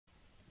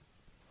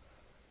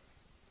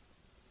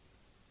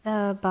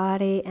the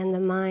body and the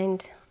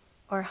mind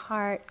or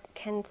heart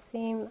can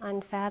seem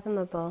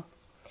unfathomable.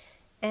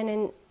 And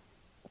in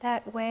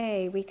that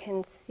way, we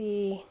can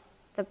see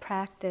the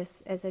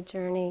practice as a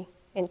journey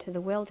into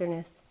the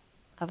wilderness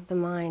of the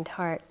mind,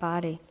 heart,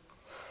 body.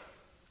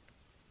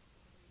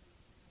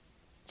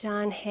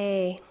 John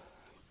Hay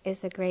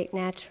is a great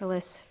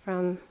naturalist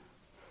from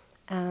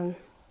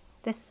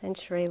this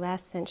century,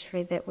 last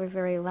century, that we're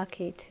very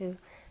lucky to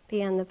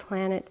be on the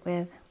planet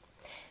with.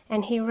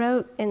 And he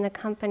wrote in The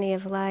Company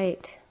of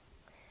Light,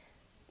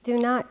 "Do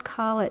not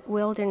call it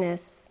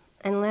wilderness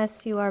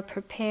unless you are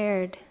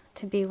prepared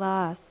to be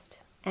lost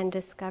and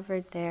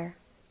discovered there."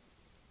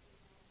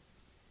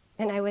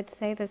 And I would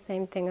say the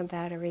same thing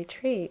about a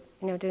retreat.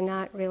 Do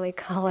not really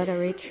call it a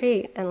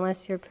retreat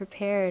unless you're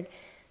prepared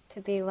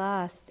to be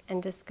lost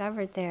and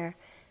discovered there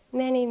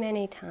many,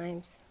 many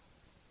times,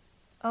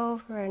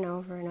 over and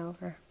over and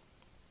over.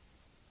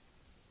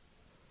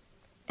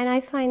 And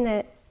I find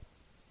that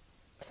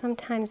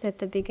sometimes at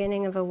the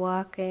beginning of a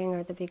walking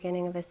or the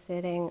beginning of a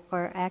sitting,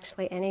 or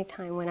actually any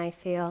time when I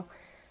feel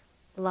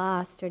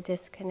lost or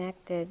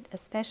disconnected,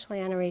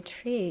 especially on a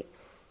retreat,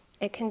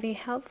 it can be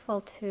helpful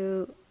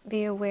to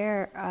be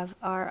aware of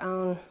our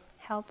own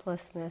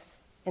helplessness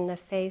in the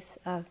face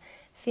of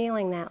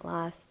feeling that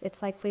lost.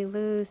 It's like we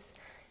lose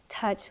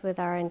touch with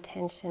our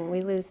intention.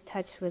 We lose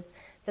touch with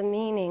the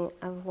meaning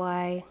of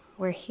why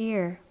we're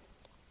here.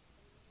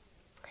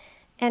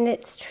 And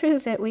it's true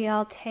that we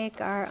all take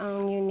our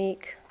own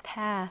unique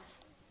path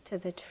to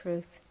the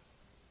truth.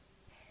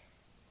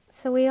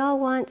 So we all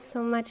want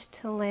so much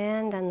to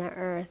land on the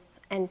earth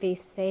and be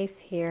safe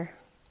here.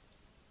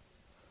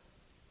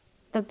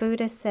 The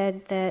Buddha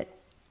said that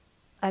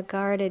a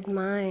guarded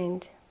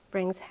mind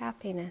brings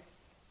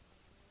happiness.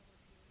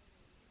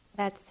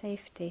 That's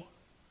safety.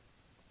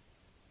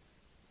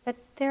 But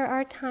there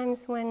are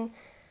times when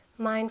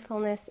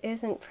mindfulness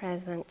isn't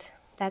present.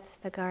 That's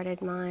the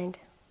guarded mind.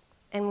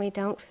 And we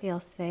don't feel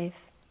safe.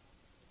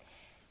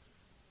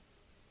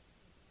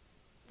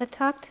 The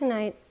talk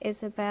tonight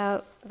is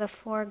about the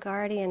 4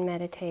 guardian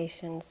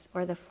meditations,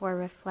 or the 4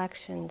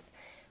 reflections,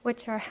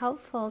 which are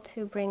helpful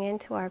to bring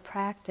into our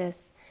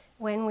practice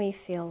when we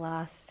feel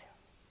lost,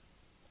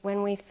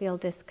 when we feel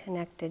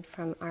disconnected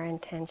from our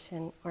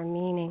intention or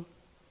meaning.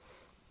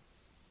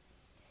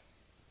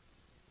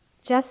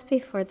 Just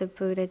before the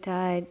Buddha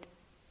died,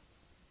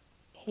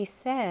 he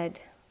said,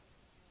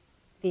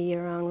 "Be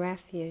your own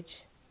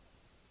refuge.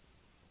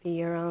 Be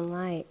your own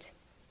light."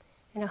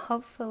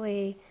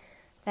 Hopefully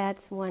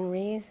that's one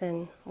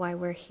reason why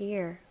we're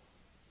here.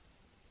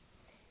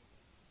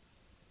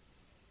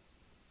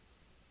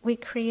 We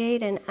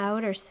create an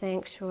outer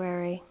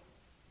sanctuary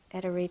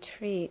at a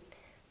retreat.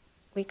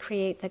 We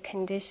create the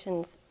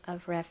conditions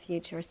of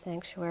refuge or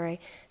sanctuary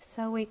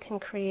so we can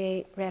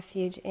create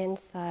refuge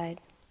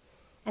inside.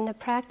 And the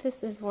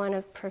practice is one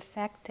of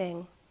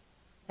perfecting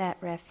that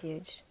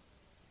refuge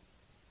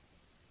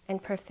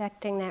and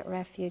perfecting that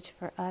refuge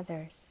for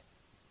others.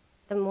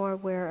 The more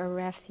we're a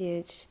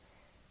refuge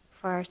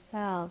for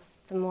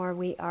ourselves, the more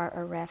we are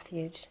a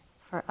refuge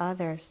for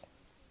others.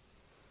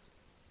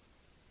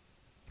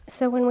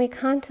 So when we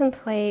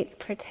contemplate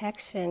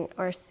protection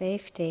or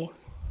safety,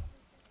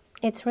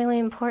 it's really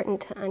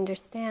important to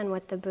understand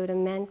what the Buddha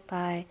meant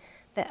by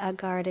that a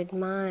guarded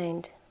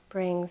mind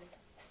brings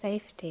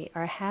safety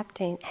or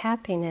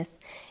happiness.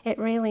 It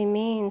really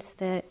means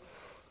that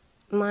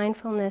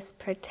mindfulness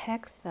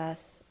protects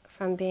us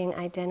from being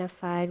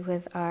identified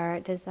with our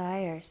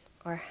desires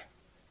or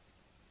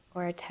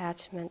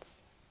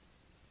attachments.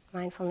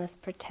 Mindfulness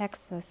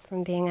protects us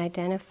from being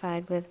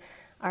identified with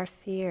our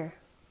fear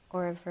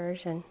or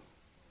aversion.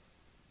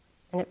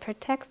 And it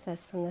protects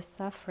us from the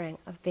suffering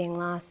of being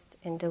lost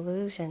in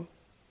delusion.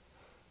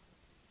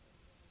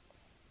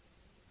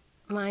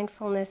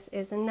 Mindfulness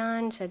is a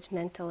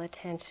non-judgmental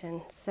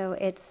attention, so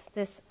it's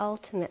this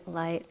ultimate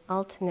light,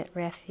 ultimate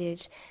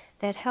refuge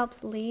that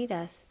helps lead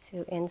us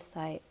to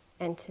insight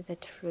and to the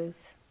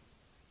truth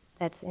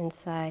that's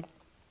inside.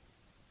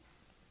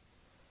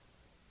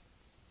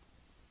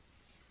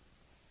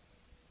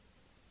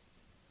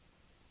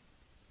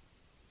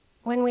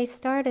 When we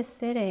start a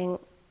sitting,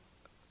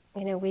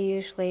 we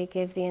usually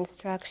give the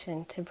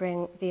instruction to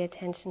bring the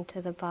attention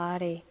to the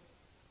body,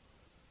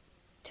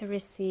 to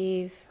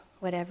receive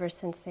whatever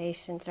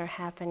sensations are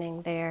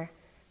happening there,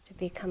 to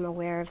become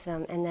aware of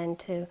them, and then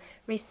to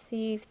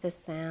receive the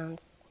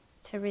sounds,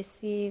 to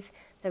receive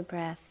the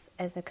breath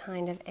as a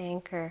kind of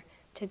anchor,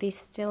 to be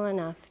still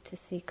enough to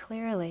see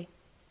clearly.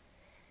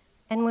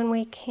 And when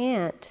we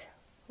can't,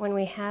 when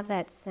we have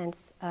that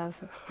sense of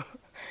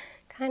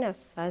kind of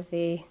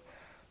fuzzy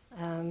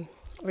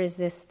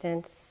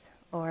resistance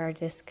or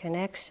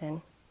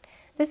disconnection,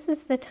 this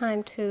is the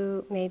time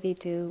to maybe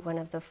do one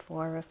of the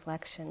 4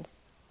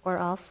 reflections, or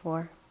all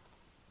 4.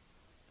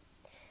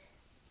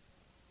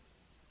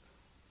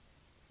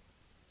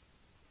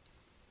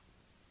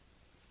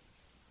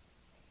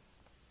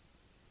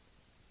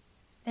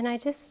 And I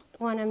just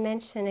want to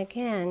mention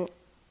again,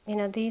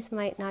 these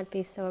might not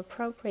be so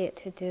appropriate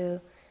to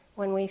do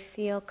when we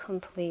feel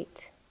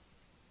complete,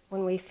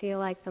 when we feel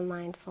like the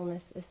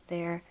mindfulness is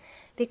there.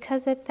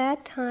 Because at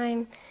that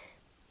time,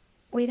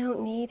 we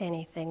don't need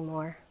anything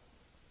more.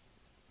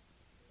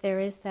 There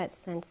is that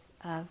sense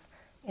of,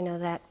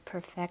 that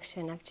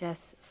perfection of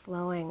just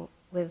flowing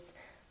with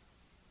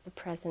the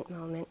present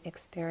moment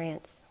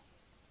experience.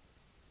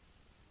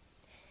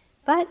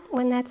 But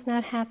when that's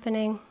not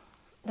happening,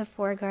 the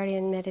four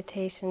guardian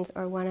meditations,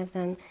 or one of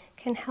them,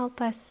 can help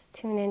us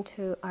tune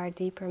into our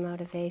deeper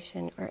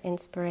motivation or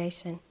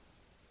inspiration.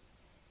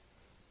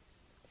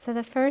 So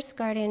the first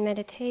guardian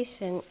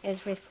meditation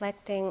is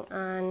reflecting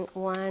on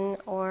one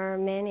or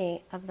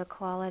many of the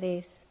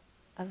qualities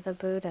of the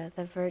Buddha,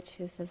 the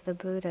virtues of the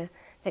Buddha,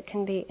 that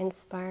can be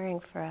inspiring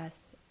for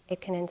us.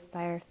 It can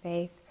inspire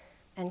faith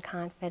and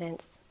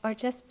confidence, or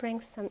just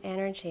bring some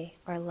energy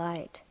or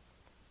light.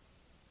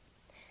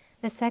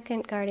 The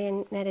second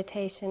guardian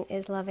meditation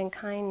is loving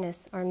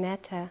kindness, or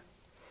metta.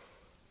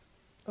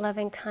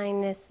 Loving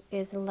kindness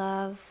is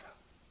love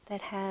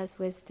that has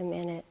wisdom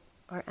in it,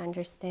 or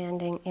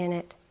understanding in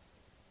it.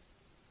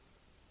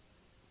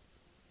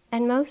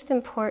 And most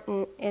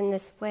important in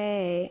this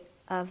way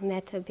of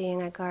metta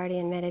being a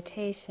guardian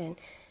meditation,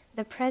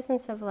 the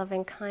presence of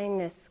loving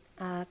kindness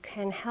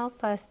can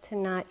help us to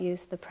not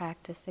use the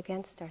practice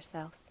against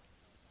ourselves.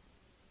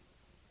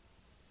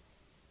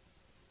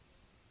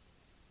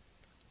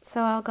 So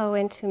I'll go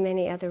into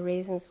many other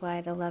reasons why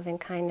the loving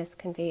kindness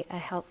can be a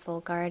helpful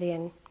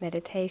guardian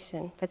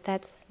meditation, but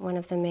that's one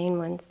of the main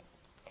ones.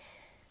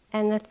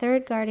 And the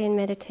third guardian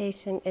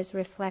meditation is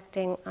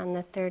reflecting on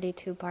the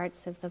 32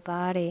 parts of the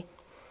body.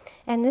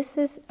 And this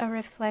is a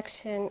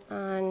reflection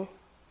on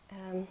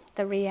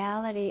the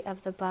reality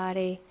of the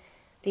body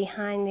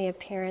behind the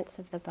appearance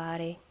of the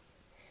body,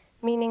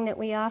 meaning that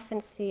we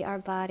often see our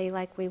body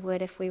like we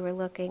would if we were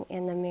looking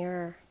in the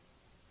mirror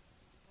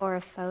or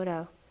a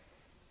photo,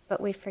 but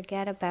we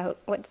forget about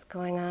what's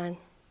going on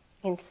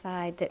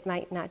inside that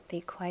might not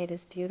be quite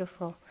as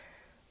beautiful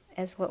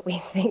as what we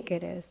think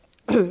it is.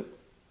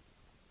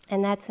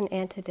 And that's an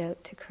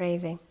antidote to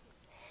craving.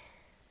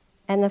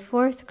 And the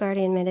fourth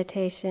guardian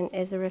meditation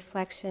is a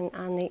reflection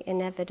on the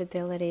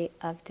inevitability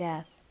of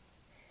death.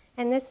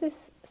 And this is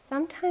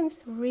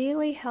sometimes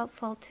really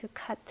helpful to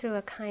cut through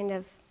a kind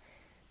of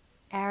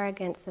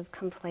arrogance of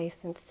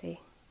complacency.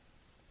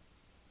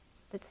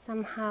 That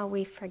somehow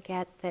we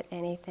forget that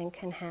anything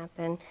can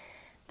happen.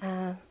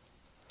 And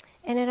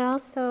it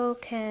also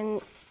can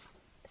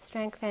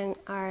strengthen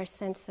our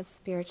sense of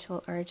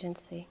spiritual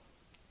urgency.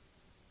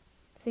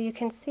 So you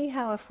can see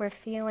how if we're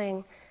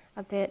feeling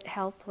a bit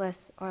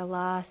helpless or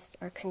lost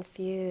or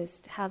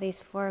confused, how these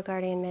four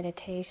guardian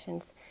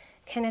meditations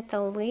can at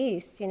the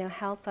least,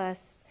 help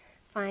us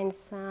find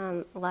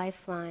some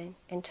lifeline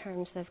in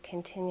terms of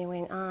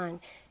continuing on,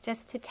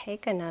 just to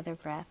take another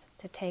breath,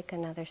 to take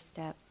another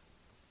step.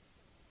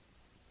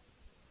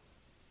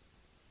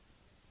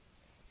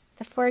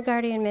 The four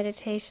guardian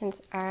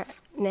meditations are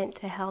meant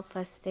to help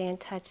us stay in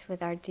touch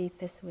with our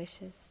deepest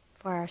wishes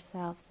for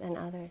ourselves and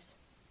others.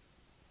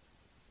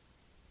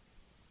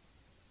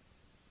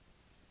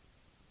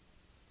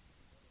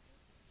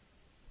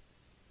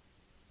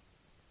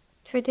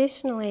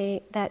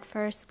 Traditionally, that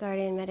first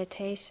guardian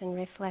meditation,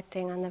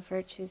 reflecting on the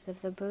virtues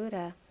of the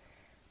Buddha,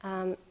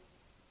 in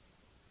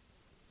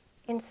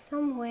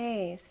some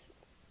ways,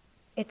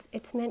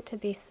 it's meant to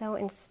be so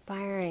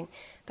inspiring.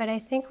 But I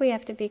think we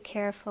have to be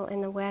careful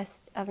in the West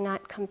of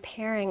not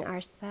comparing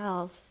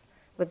ourselves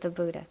with the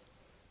Buddha.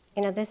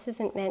 This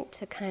isn't meant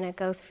to kind of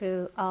go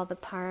through all the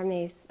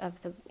paramis of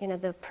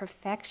the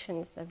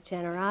perfections of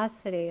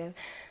generosity, of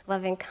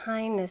loving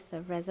kindness,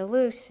 of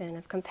resolution,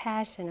 of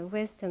compassion, of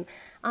wisdom,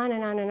 on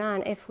and on and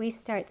on. If we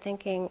start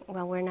thinking,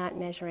 well, we're not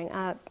measuring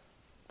up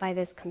by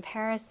this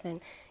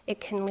comparison, it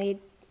can lead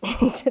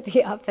to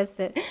the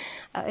opposite.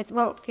 It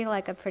won't feel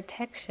like a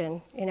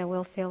protection.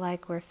 We'll feel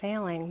like we're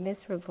failing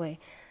miserably.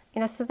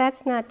 So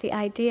that's not the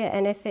idea.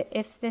 And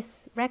if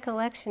this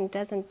recollection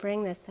doesn't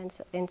bring this sense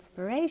of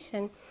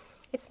inspiration,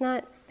 it's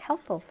not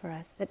helpful for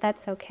us.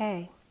 That's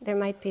okay. There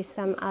might be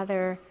some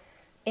other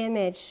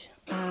image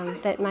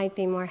that might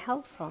be more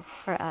helpful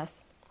for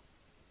us.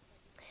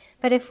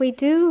 But if we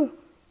do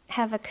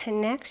have a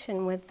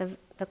connection with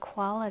the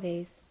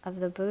qualities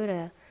of the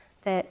Buddha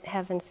that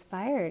have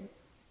inspired,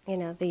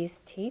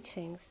 these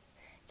teachings,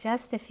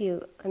 just if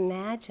you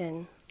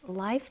imagine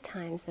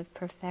lifetimes of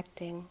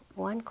perfecting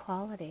one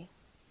quality,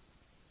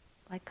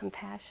 like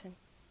compassion.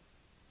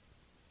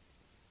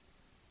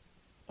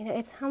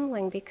 It's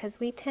humbling because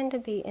we tend to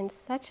be in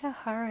such a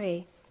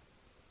hurry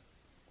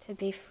to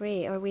be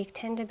free, or we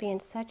tend to be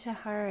in such a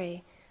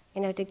hurry,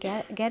 to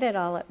get it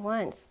all at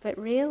once. But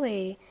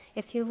really,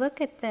 if you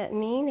look at the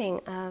meaning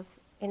of,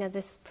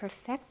 this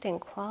perfecting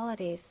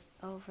qualities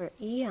over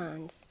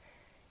eons,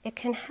 it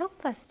can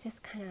help us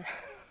just kind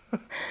of,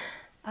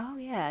 oh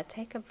yeah,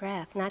 take a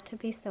breath, not to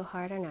be so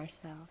hard on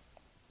ourselves.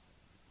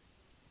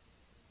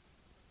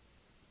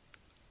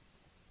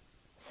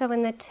 So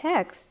in the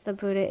text, the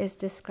Buddha is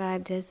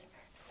described as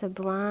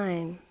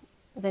sublime,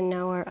 the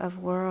knower of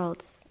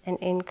worlds, an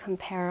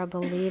incomparable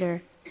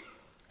leader.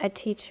 a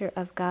teacher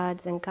of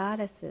gods and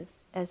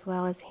goddesses as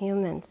well as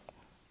humans.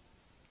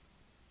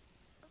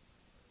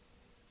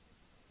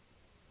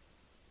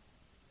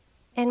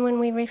 And when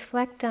we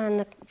reflect on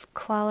the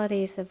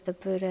qualities of the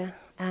Buddha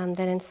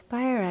that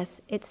inspire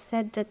us, it's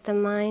said that the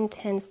mind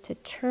tends to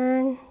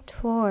turn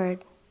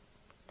toward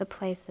the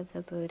place of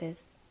the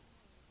Buddhas.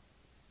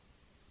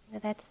 Now,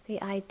 that's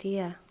the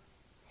idea.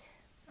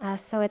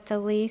 So at the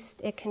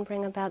least, it can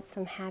bring about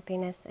some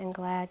happiness and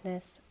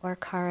gladness or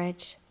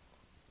courage,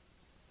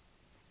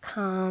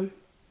 calm,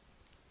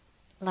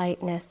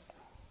 lightness.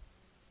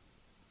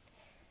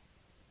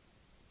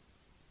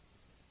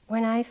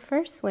 When I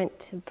first went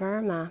to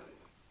Burma,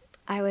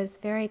 I was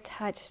very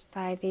touched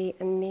by the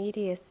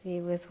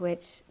immediacy with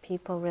which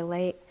people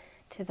relate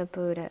to the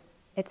Buddha.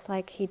 It's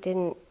like he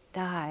didn't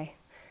die,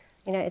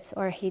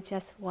 or he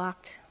just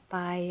walked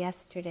by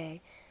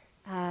yesterday.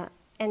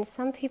 And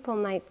some people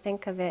might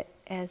think of it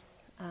as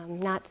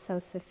not so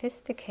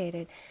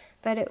sophisticated,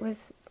 but it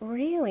was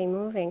really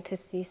moving to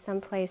see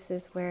some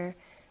places where,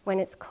 when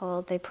it's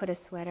cold, they put a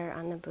sweater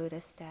on the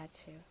Buddha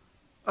statue.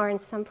 Or in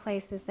some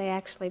places, they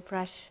actually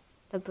brush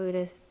the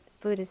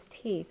Buddha's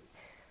teeth.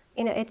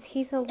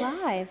 He's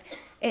alive.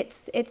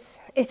 It's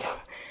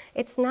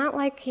not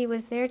like he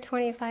was there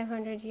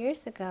 2,500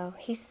 years ago.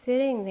 He's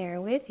sitting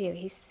there with you.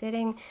 He's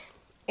sitting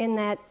in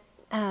that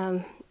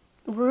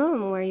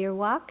room where you're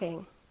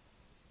walking,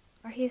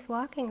 or he's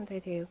walking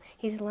with you.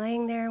 He's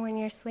laying there when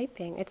you're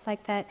sleeping. It's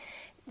like that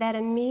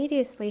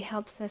immediately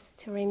helps us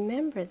to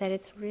remember that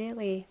it's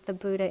really the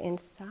Buddha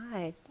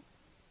inside.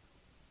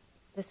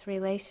 This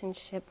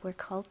relationship we're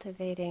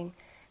cultivating,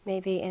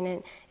 maybe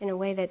in a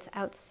way that's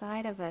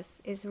outside of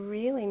us, is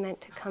really meant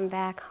to come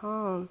back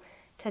home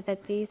to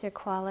that these are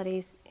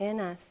qualities in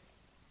us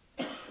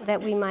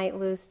that we might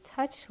lose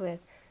touch with,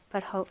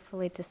 but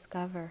hopefully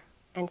discover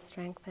and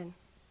strengthen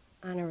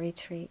on a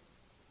retreat.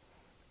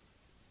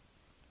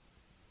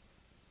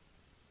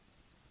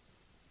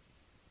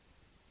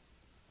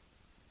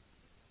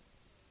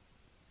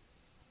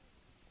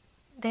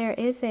 There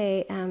is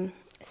a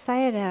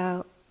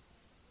sayadaw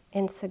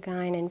in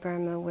Sagaing in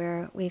Burma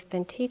where we've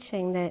been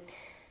teaching that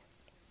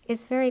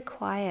is very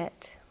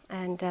quiet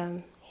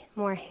and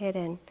more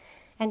hidden.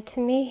 And to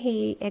me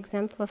he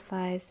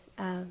exemplifies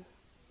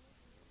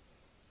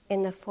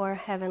in the 4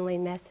 heavenly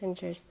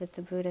messengers that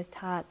the Buddha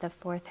taught, the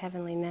 4th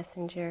heavenly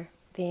messenger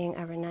being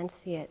a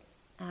renunciate,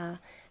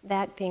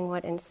 that being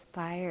what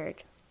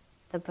inspired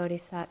the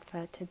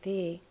Bodhisattva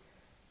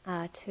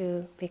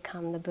to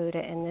become the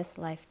Buddha in this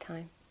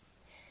lifetime.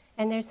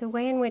 And there's a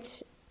way in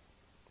which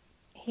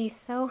he's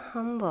so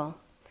humble,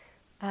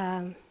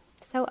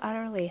 so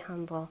utterly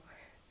humble.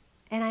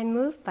 And I'm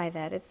moved by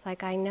that. It's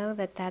like I know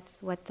that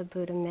that's what the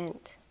Buddha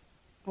meant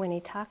when he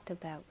talked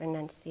about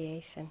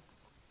renunciation.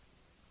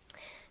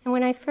 And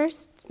when I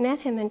first met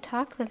him and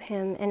talked with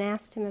him and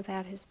asked him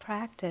about his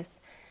practice,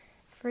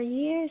 for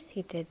years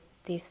he did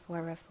these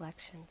 4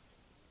 reflections.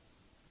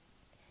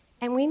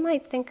 And we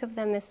might think of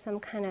them as some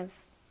kind of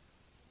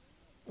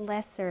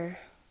lesser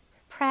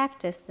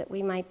practice that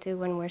we might do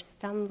when we're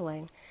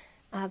stumbling.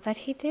 But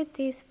he did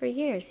these for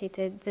years. He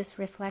did this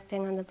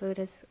reflecting on the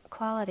Buddha's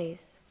qualities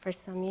for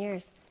some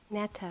years,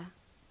 metta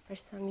for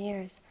some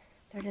years,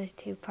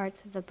 32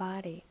 parts of the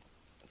body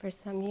for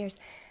some years.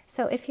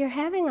 So if you're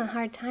having a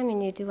hard time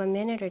and you do a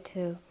minute or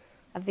 2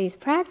 of these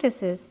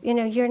practices,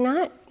 you're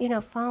not,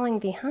 falling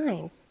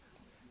behind.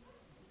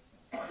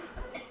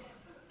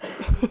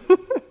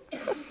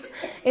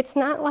 It's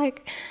not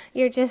like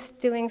you're just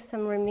doing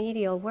some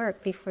remedial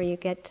work before you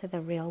get to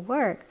the real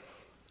work.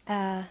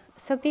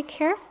 So be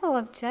careful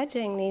of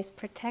judging these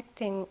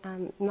protecting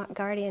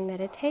guardian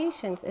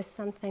meditations as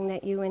something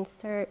that you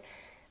insert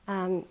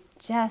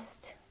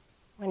just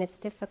when it's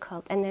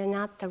difficult, and they're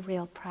not the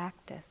real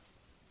practice.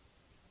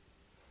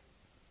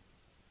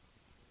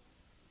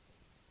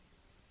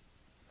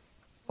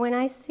 When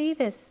I see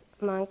this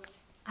monk,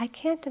 I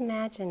can't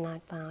imagine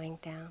not bowing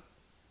down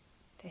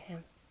to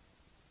him.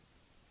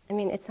 I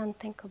mean, it's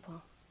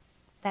unthinkable.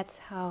 That's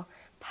how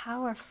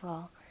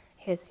powerful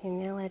his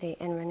humility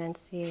and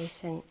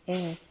renunciation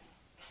is.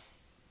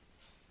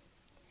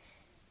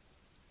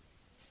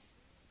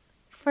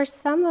 For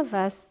some of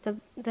us,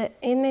 the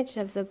image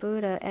of the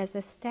Buddha as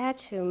a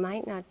statue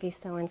might not be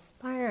so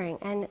inspiring,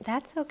 and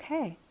that's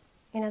okay.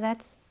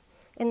 That's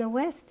in the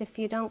West, if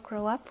you don't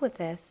grow up with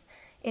this,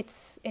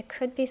 it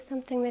could be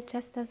something that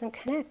just doesn't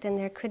connect, and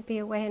there could be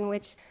a way in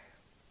which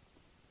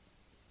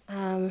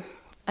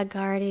a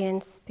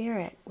guardian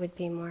spirit would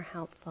be more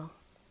helpful.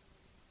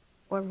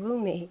 Or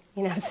Rumi,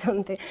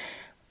 something,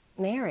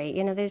 Mary,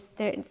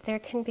 there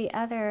can be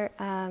other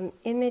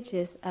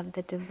images of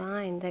the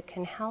divine that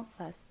can help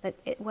us, but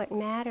what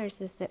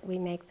matters is that we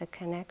make the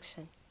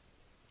connection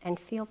and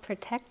feel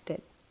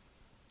protected,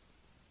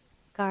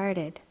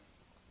 guarded.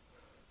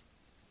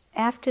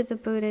 After the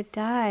Buddha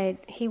died,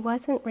 he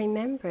wasn't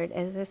remembered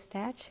as a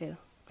statue.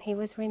 He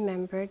was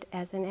remembered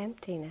as an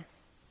emptiness.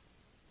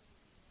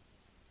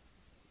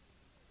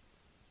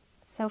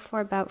 So for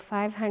about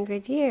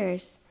 500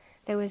 years,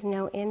 There was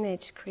no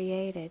image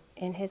created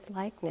in his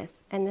likeness.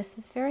 And this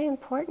is very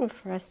important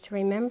for us to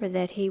remember,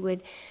 that he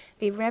would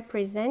be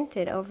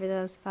represented over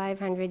those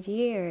 500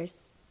 years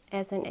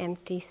as an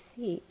empty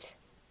seat,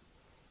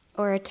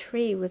 or a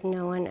tree with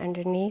no one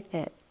underneath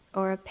it,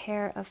 or a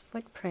pair of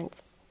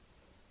footprints,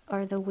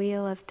 or the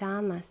wheel of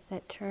Dhamma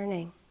set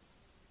turning.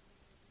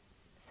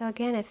 So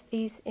again, if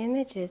these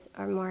images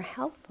are more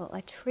helpful,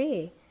 a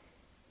tree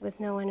with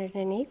no one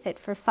underneath it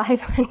for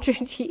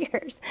 500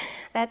 years,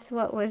 that's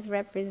what was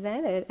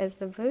represented as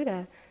the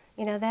Buddha.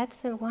 You know,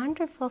 that's a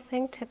wonderful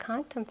thing to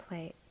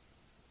contemplate.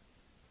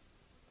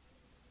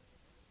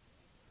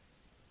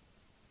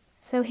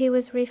 So he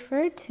was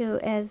referred to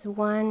as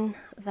one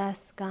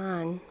thus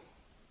gone.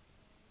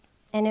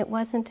 And it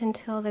wasn't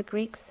until the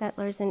Greek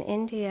settlers in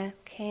India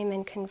came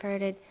and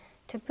converted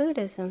to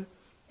Buddhism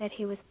that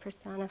he was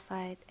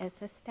personified as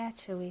the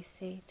statue we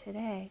see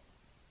today,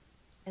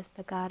 as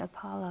the god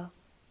Apollo.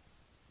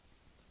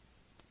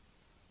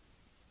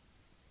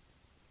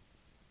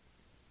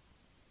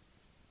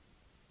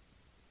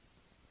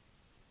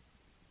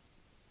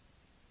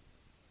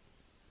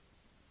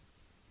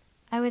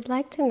 I would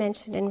like to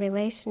mention in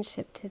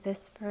relationship to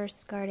this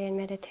first guardian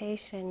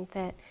meditation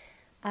that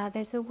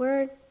there's a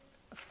word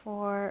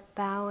for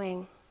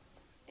bowing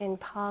in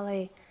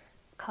Pali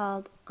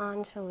called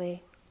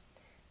Anjali.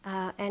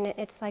 And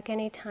it's like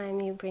any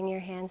time you bring your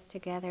hands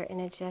together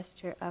in a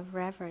gesture of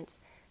reverence,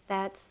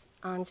 that's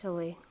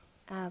Anjali.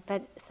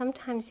 But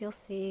sometimes you'll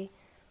see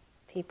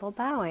people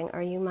bowing,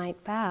 or you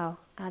might bow.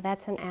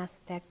 That's an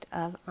aspect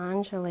of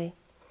Anjali.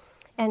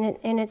 And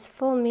in its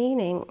full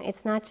meaning,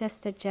 it's not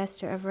just a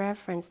gesture of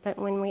reverence, but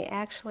when we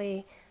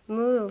actually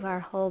move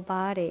our whole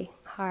body,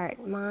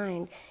 heart,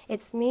 mind,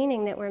 it's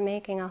meaning that we're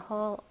making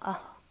a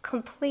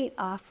complete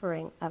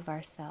offering of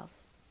ourselves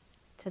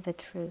to the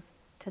truth,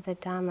 to the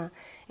Dhamma.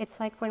 It's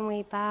like when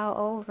we bow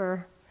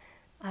over,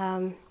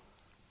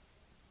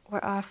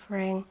 we're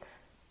offering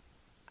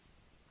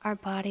our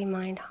body,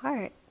 mind,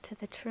 heart to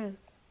the truth.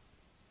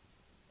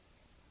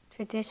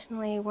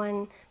 Traditionally,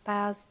 one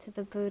bows to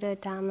the Buddha,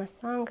 Dhamma,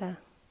 Sangha.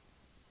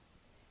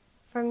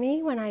 For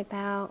me, when I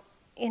bow,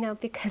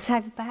 because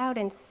I've bowed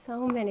in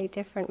so many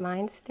different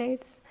mind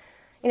states,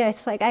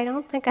 it's like I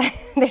don't think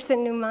there's a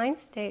new mind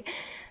state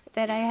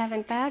that I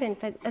haven't bowed in,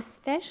 but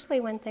especially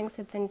when things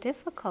have been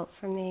difficult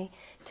for me,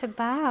 to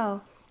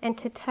bow and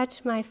to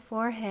touch my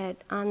forehead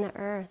on the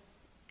earth.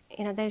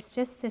 There's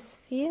just this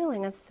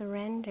feeling of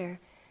surrender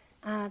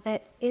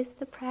that is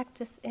the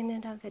practice in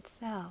and of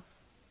itself.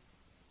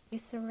 You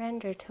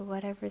surrender to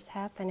whatever's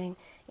happening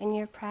in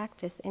your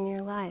practice, in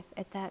your life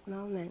at that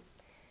moment.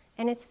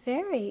 And it's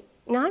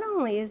not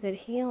only is it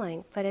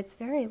healing, but it's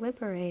very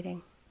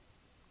liberating.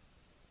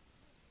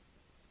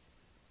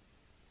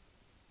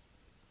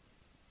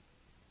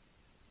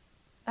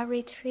 A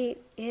retreat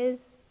is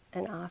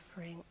an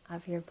offering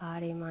of your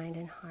body, mind,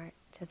 and heart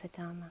to the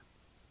Dhamma.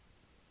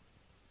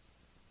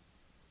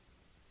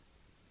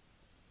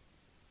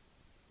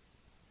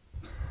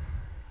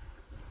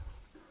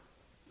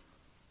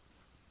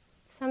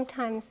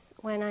 Sometimes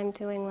when I'm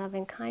doing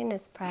loving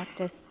kindness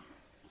practice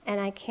and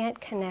I can't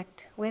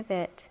connect with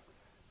it,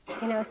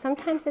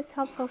 sometimes it's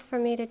helpful for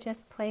me to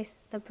just place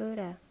the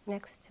Buddha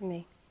next to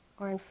me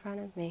or in front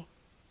of me.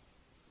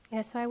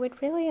 So I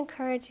would really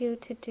encourage you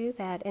to do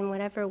that in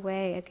whatever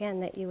way,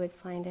 again, that you would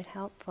find it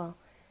helpful,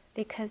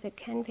 because it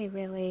can be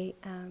really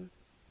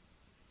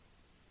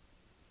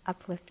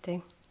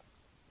uplifting.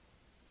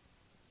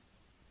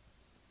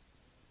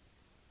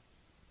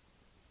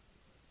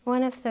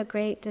 One of the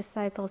great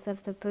disciples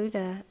of the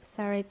Buddha,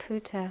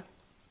 Sariputta,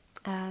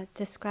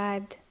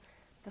 described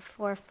the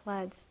 4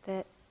 floods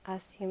that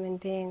us human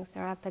beings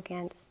are up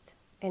against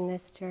in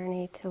this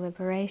journey to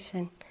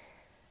liberation.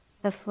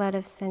 The flood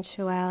of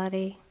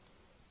sensuality,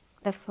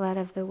 the flood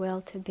of the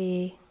will to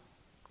be,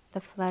 the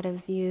flood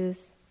of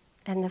views,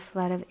 and the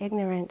flood of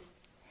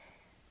ignorance.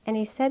 And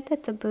he said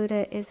that the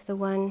Buddha is the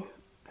one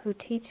who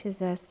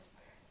teaches us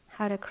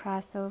how to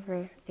cross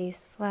over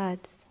these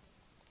floods.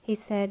 He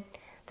said,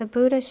 the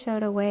Buddha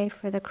showed a way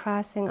for the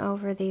crossing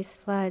over these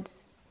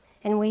floods,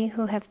 and we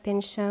who have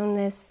been shown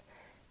this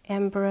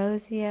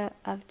ambrosia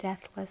of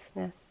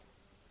deathlessness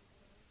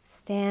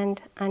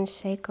stand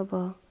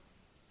unshakable,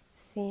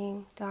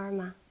 seeing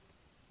Dharma.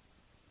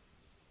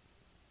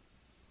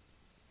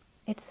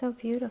 It's so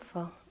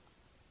beautiful.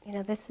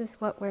 This is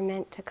what we're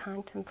meant to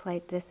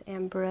contemplate, this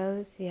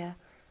ambrosia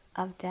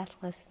of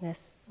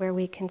deathlessness, where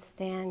we can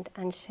stand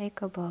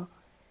unshakable,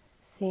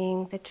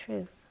 seeing the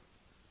truth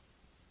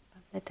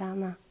of the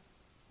Dhamma.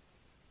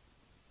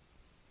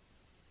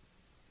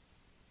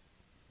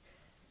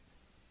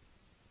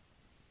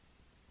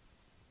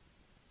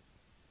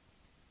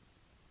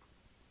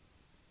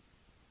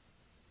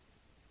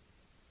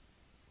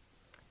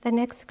 The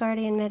next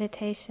guardian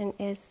meditation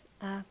is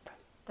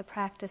the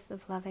practice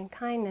of loving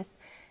kindness.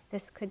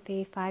 This could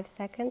be 5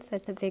 seconds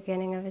at the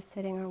beginning of a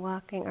sitting or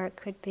walking, or it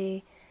could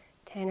be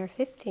 10 or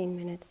 15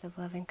 minutes of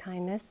loving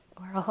kindness,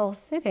 or a whole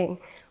sitting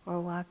or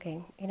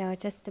walking. It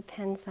just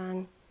depends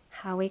on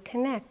how we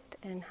connect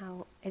and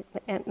how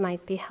it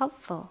might be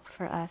helpful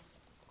for us.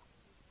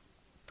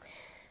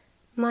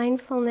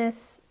 Mindfulness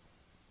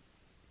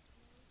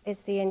is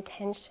the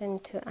intention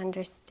to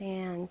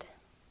understand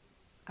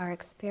our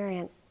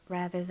experience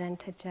rather than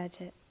to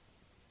judge it.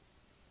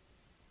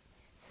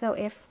 So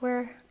if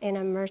we're in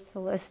a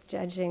merciless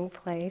judging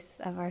place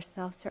of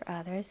ourselves or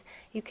others,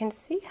 you can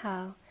see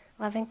how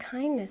loving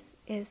kindness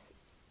is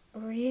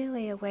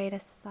really a way to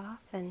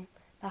soften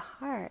the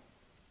heart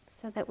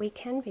so that we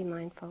can be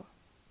mindful.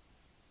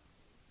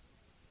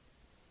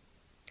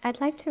 I'd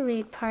like to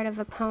read part of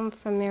a poem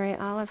from Mary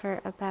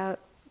Oliver about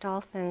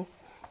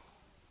dolphins.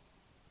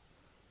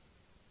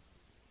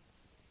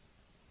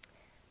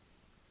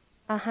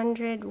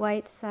 100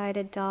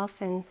 white-sided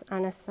dolphins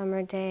on a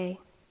summer day.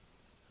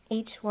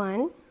 Each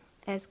one,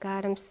 as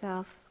God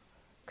himself,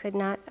 could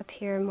not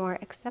appear more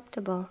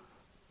acceptable.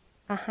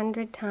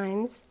 100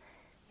 times,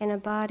 in a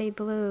body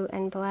blue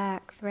and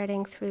black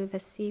threading through the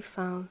sea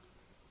foam,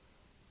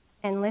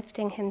 and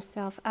lifting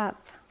himself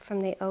up from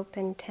the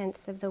open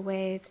tents of the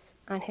waves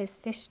on his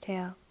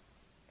fishtail,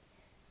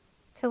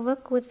 to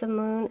look with the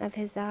moon of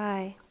his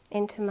eye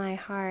into my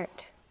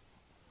heart,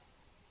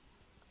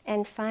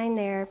 and find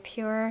there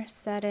pure,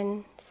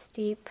 sudden,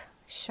 steep,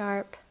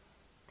 sharp,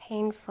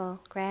 painful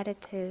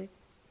gratitude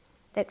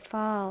that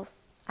falls,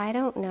 I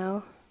don't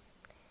know,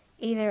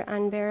 either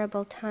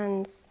unbearable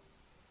tons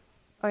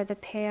or the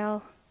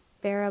pale,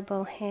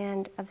 bearable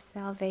hand of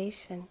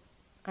salvation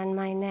on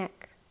my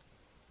neck,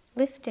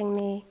 lifting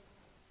me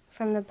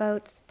from the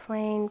boat's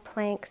plain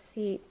plank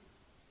seat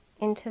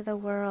into the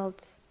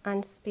world's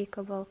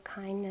unspeakable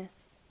kindness.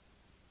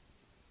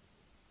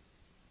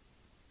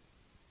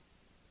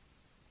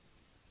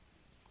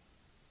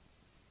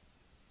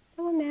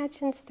 So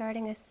imagine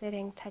starting a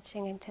sitting,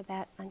 touching into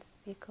that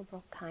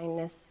unspeakable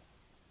kindness.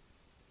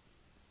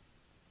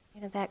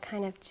 That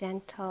kind of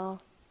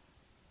gentle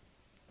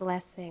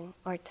blessing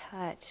or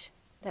touch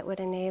that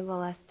would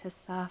enable us to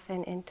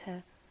soften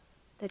into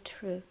the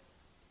truth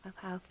of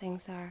how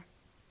things are.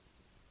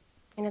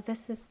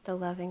 This is the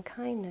loving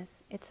kindness.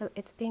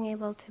 It's being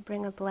able to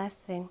bring a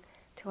blessing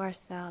to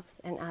ourselves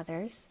and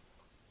others.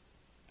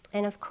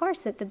 And of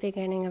course, at the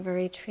beginning of a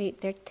retreat,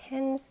 there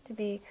tends to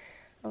be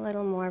a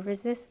little more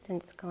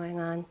resistance going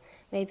on.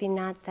 Maybe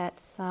not that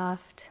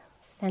soft,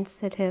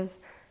 sensitive,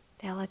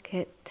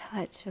 delicate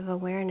touch of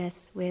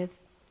awareness with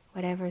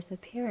whatever's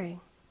appearing.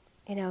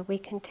 We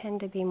can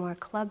tend to be more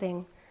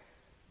clubbing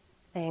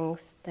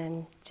things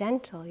than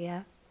gentle,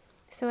 yeah?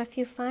 So if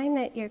you find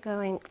that you're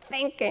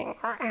thinking,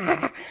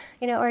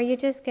 or you're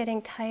just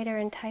getting tighter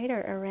and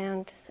tighter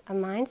around a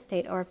mind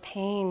state or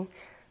pain,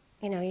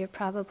 you're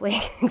probably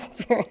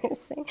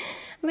experiencing,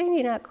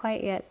 maybe not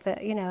quite yet, but,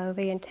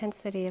 the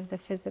intensity of the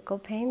physical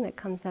pain that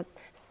comes up,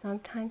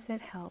 sometimes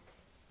it helps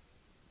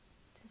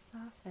to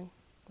soften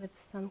with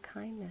some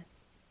kindness,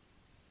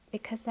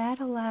 because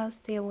that allows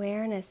the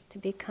awareness to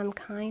become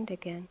kind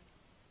again.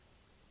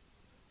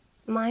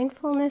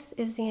 Mindfulness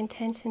is the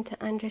intention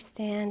to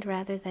understand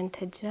rather than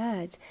to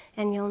judge.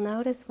 And you'll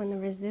notice when the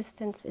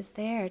resistance is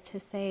there to,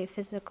 say,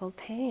 physical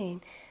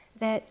pain,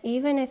 that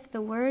even if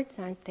the words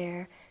aren't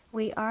there,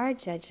 we are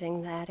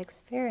judging that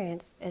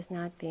experience as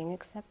not being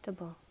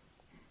acceptable.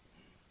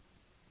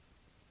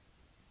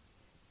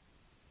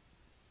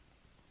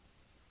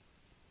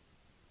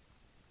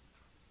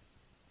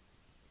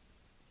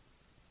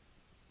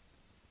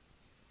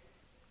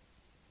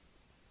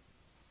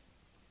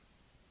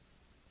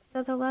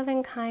 So the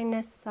loving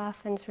kindness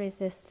softens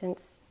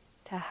resistance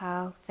to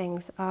how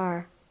things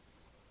are.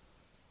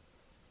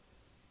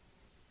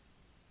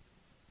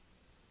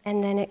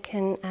 And then it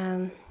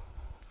can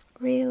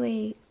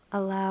really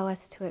allow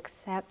us to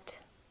accept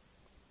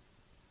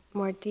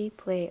more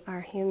deeply our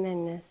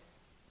humanness,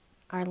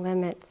 our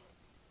limits,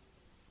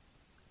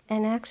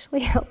 and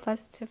actually help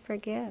us to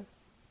forgive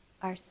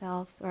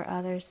ourselves or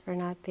others for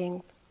not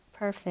being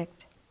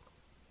perfect.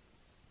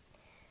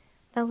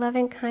 The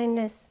loving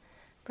kindness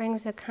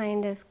brings a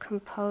kind of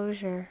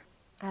composure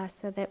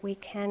so that we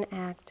can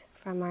act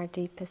from our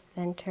deepest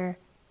center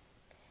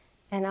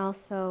and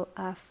also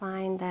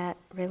find that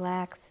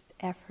relaxed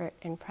effort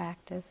in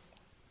practice.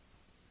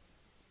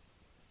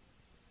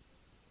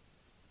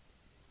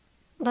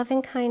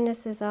 Loving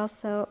kindness is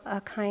also a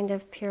kind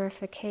of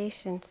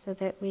purification so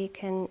that we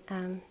can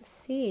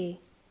see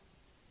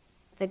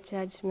the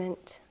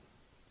judgment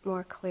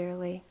more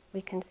clearly.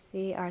 We can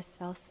see our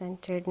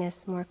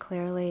self-centeredness more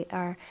clearly,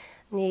 our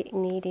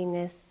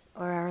neediness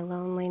or our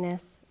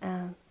loneliness,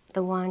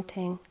 the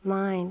wanting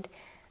mind.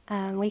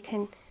 We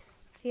can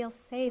feel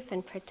safe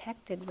and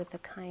protected with the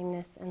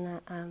kindness and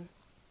the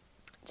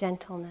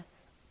gentleness.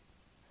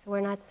 So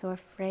we're not so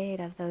afraid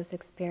of those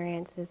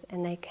experiences,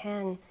 and they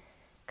can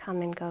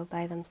come and go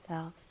by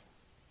themselves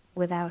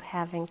without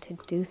having to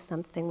do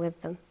something with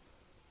them.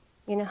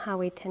 You know how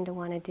we tend to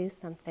want to do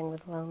something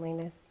with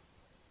loneliness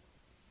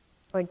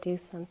or do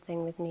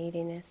something with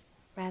neediness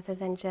rather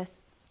than just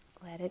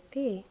let it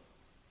be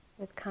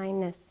with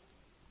kindness.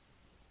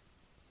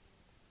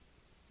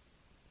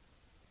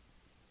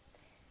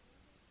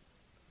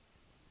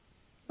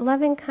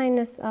 Loving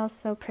kindness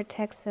also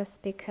protects us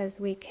because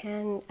we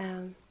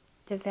can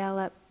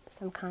develop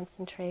some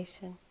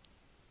concentration.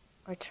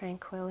 or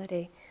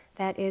tranquility.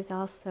 That is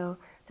also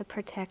the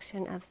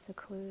protection of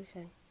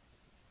seclusion.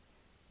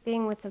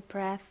 Being with the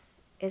breath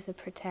is a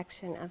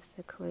protection of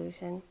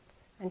seclusion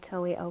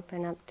until we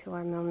open up to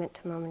our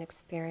moment-to-moment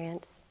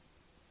experience.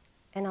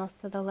 And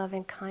also the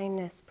loving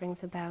kindness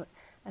brings about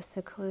a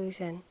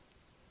seclusion.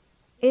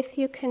 If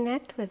you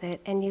connect with it,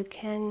 and you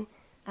can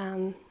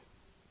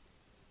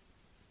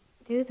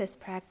do this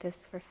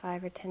practice for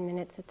 5 or 10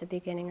 minutes at the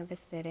beginning of a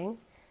sitting,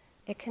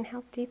 it can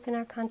help deepen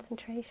our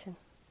concentration.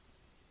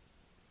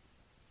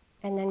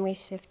 And then we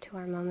shift to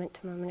our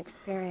moment-to-moment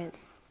experience.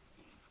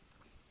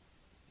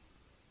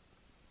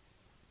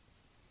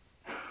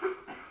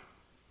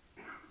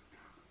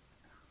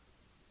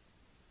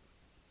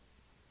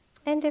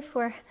 And if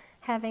we're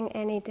having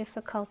any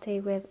difficulty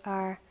with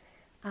our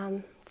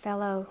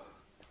fellow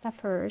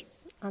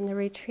sufferers on the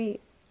retreat,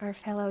 our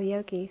fellow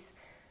yogis,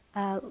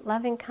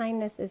 loving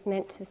kindness is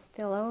meant to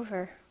spill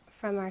over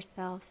from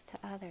ourselves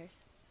to others,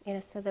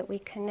 so that we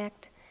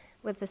connect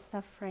with the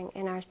suffering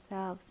in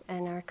ourselves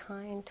and are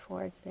kind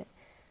towards it.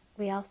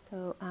 We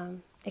also,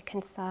 it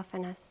can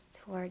soften us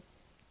towards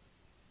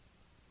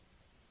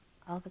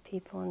all the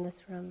people in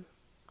this room,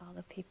 all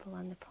the people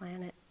on the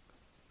planet.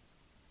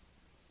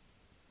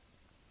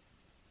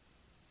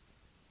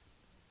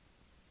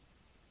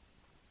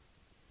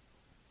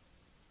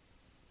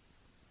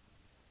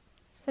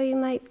 So you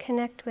might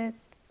connect with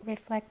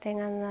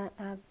reflecting on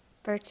the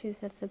virtues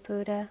of the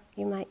Buddha.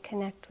 You might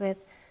connect with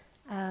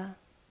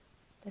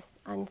this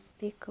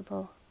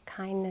unspeakable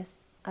kindness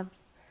of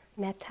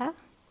metta.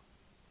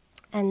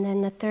 And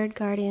then the third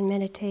guardian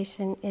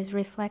meditation is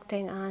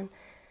reflecting on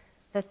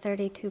the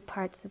 32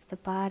 parts of the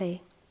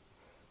body.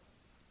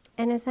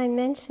 And as I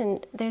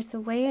mentioned, there's a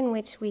way in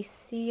which we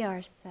see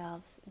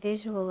ourselves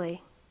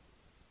visually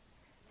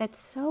that's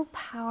so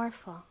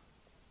powerful.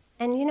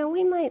 And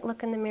we might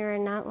look in the mirror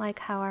and not like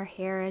how our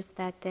hair is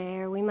that day,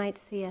 or we might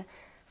see a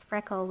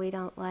freckle we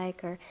don't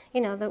like, or,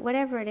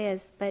 whatever it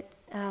is. But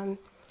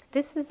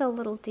this is a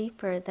little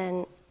deeper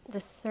than the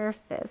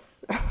surface,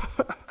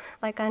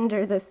 like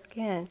under the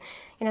skin.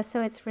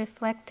 So it's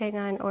reflecting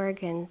on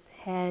organs,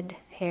 head,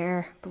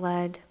 hair,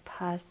 blood,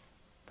 pus,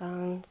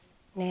 bones,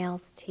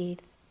 nails,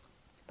 teeth,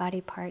 body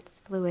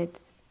parts,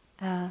 fluids.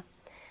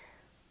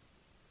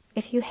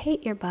 If you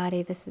hate your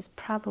body, this is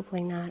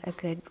probably not a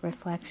good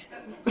reflection.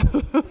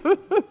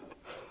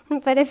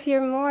 But if you're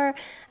more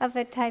of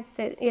a type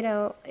that,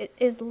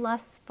 is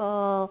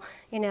lustful,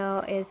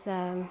 is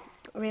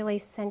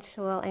really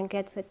sensual and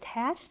gets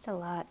attached a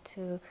lot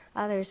to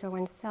others or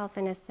oneself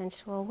in a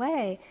sensual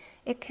way,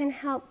 it can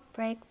help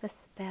break the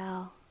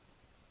spell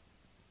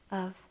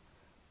of,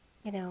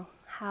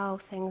 how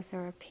things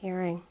are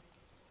appearing.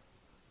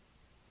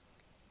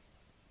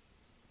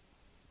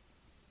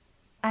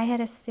 I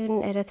had a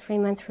student at a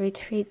 3-month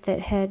retreat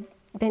that had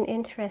been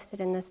interested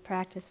in this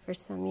practice for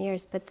some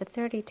years, but the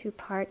 32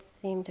 parts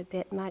seemed a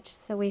bit much,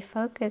 so we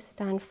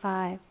focused on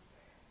 5.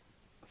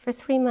 For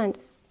 3 months,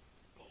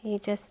 he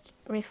just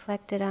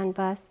reflected on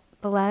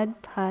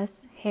blood, pus,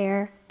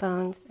 hair,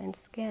 bones, and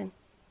skin.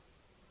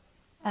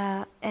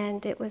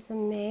 And it was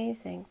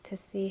amazing to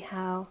see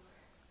how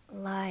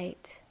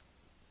light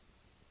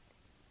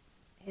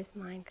his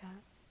mind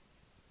got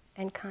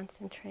and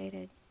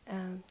concentrated.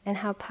 And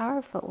how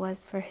powerful it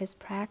was for his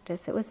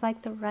practice. It was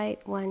like the right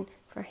one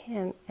for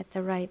him at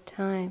the right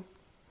time.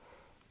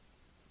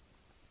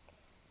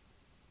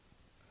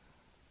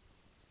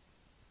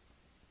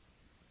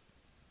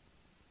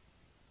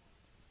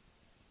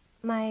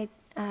 My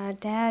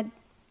dad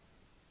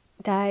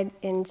died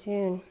in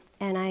June,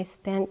 and I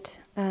spent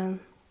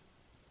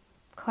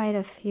quite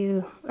a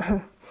few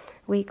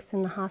weeks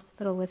in the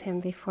hospital with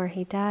him before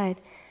he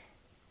died.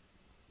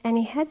 And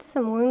he had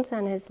some wounds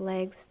on his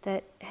legs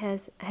that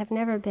have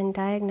never been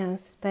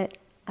diagnosed, but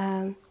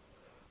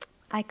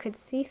I could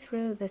see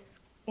through this,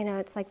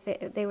 it's like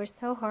they were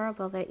so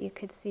horrible that you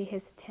could see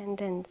his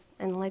tendons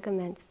and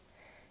ligaments.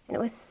 And it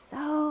was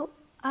so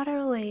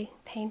utterly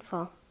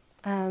painful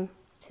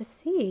to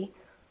see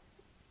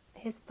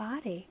his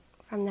body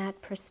from that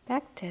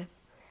perspective.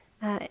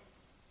 I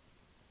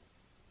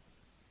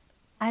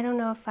don't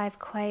know if I've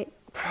quite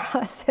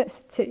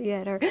processed it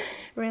yet or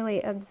really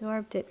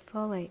absorbed it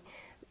fully.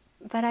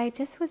 But I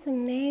just was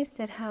amazed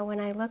at how when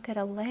I look at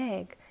a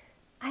leg,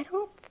 I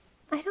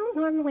don't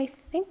normally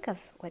think of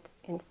what's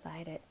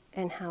inside it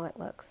and how it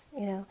looks,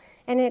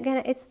 And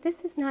again, this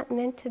is not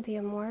meant to be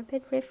a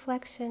morbid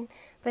reflection,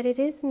 but it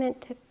is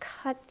meant to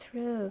cut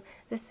through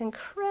this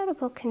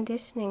incredible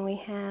conditioning we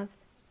have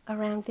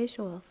around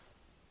visuals.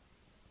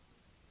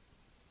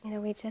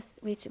 We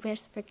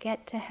just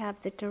forget to have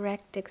the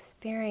direct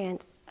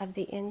experience of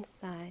the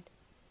inside.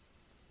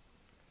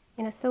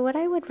 So what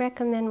I would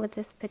recommend with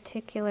this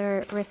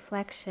particular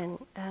reflection,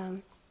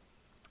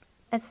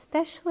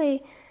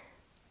 especially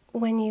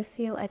when you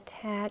feel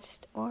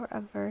attached or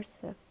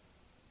aversive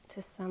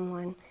to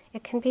someone,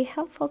 it can be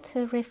helpful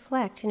to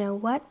reflect,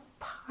 what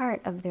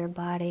part of their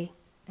body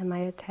am I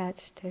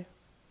attached to?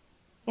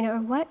 Or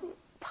what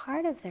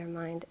part of their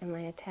mind am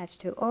I attached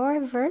to or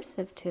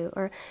aversive to?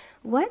 Or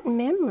what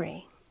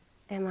memory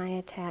am I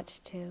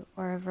attached to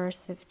or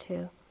aversive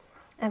to?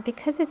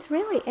 Because it's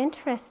really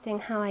interesting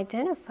how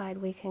identified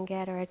we can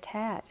get or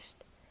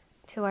attached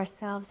to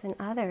ourselves and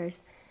others,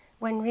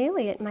 when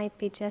really it might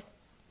be just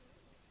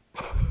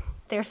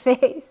their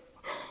face,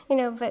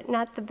 but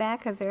not the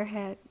back of their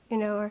head,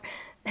 or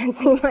and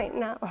you might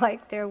not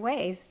like their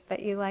waist,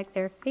 but you like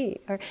their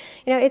feet, or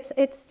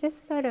it's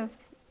just sort of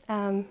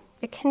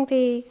it can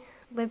be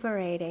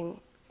liberating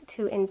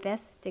to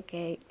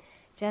investigate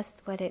just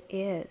what it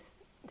is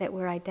that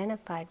we're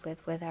identified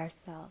with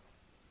ourselves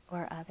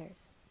or others.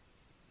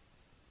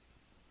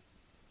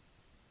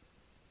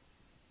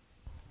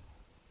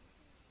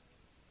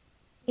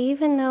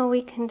 Even though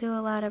we can do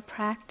a lot of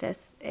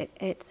practice,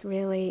 it's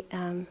really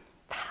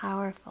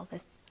powerful,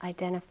 this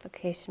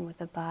identification with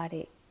the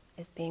body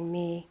as being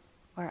me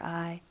or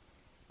I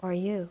or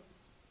you.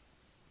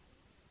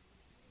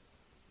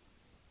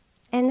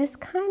 And this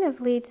kind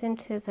of leads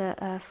into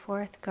the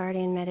fourth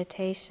guardian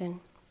meditation,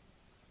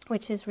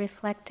 which is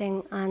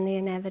reflecting on the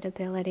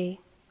inevitability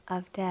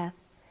of death.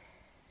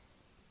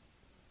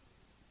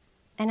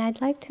 And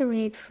I'd like to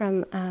read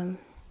from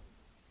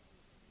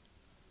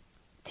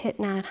Thich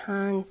Nhat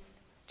Hanh's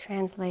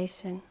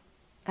translation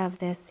of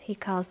this. He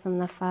calls them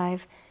the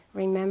 5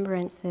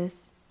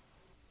 remembrances.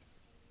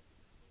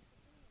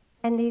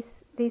 And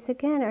these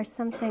again are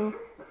something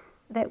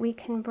that we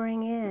can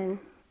bring in.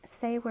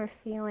 Say we're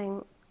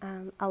feeling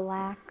a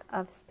lack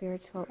of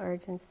spiritual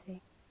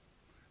urgency,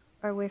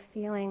 or we're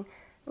feeling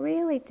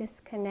really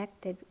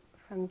disconnected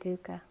from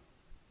dukkha.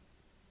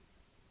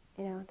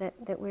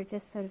 That we're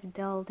just sort of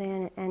dulled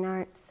in and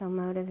aren't so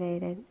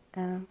motivated.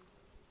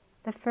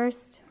 The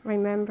first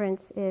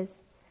remembrance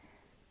is,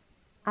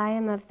 I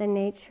am of the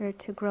nature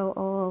to grow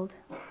old.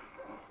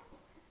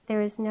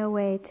 There is no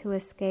way to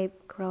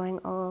escape growing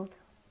old.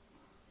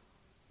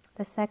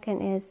 The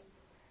second is,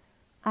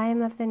 I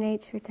am of the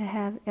nature to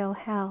have ill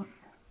health.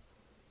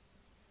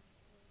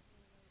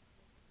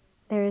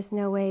 There is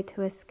no way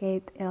to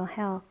escape ill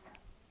health.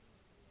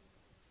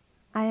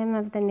 I am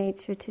of the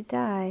nature to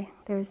die.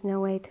 There is no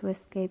way to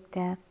escape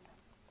death.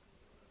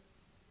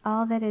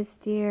 All that is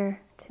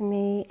dear to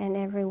me and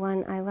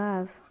everyone I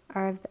love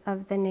are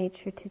of the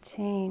nature to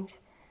change.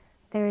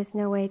 There is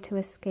no way to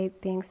escape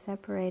being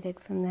separated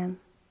from them.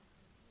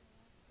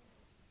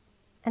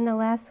 And the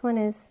last one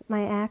is,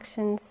 my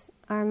actions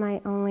are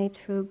my only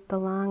true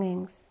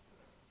belongings.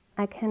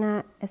 I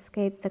cannot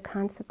escape the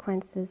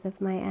consequences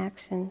of my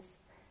actions.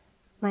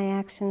 My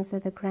actions are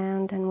the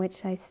ground on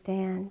which I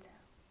stand.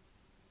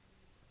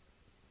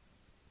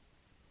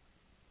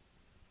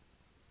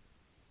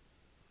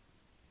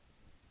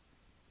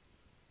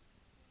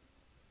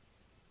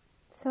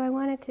 So I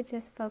wanted to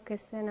just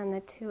focus in on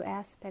the 2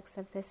 aspects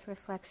of this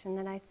reflection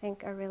that I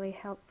think are really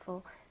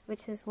helpful,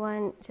 which is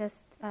one,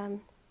 just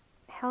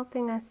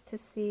helping us to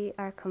see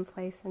our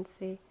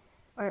complacency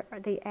or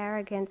the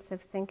arrogance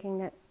of thinking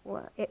that,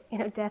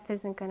 death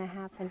isn't going to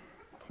happen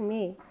to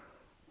me.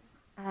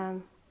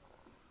 And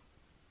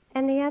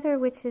the other,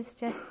 which is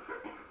just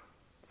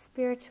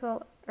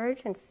spiritual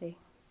urgency.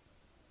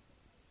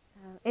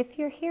 If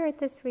you're here at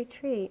this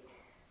retreat,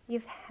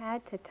 you've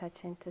had to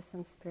touch into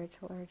some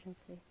spiritual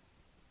urgency.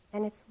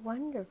 And it's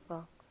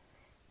wonderful.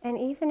 And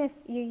even if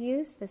you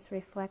use this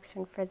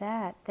reflection for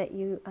that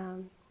you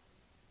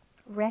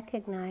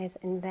recognize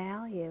and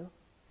value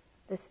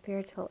the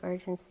spiritual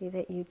urgency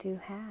that you do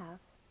have,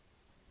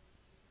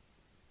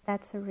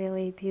 that's a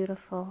really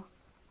beautiful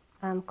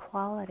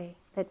quality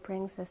that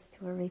brings us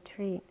to a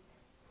retreat.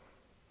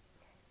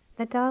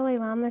 The Dalai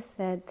Lama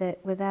said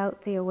that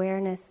without the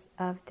awareness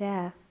of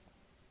death,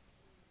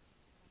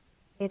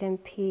 it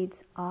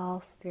impedes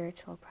all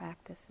spiritual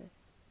practices.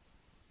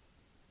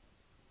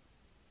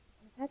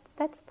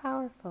 That's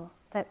powerful,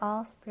 that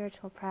all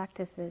spiritual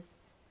practices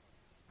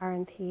are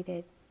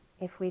impeded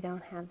if we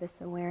don't have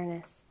this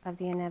awareness of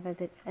the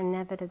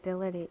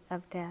inevitability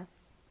of death.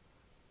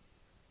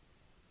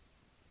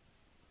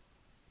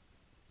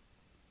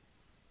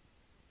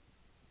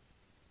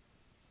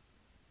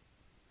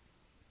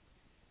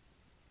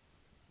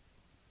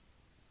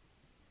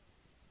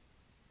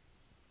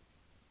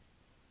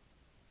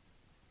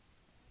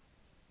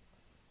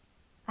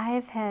 I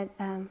have had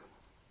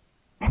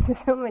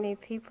so many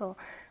people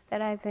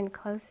that I've been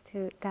close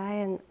to die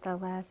in the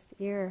last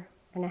year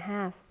and a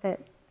half that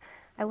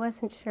I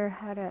wasn't sure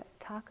how to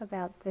talk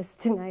about this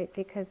tonight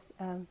because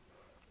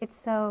it's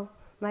so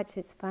much,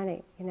 it's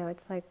funny.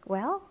 It's like,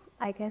 well,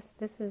 I guess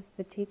this is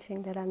the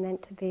teaching that I'm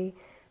meant to be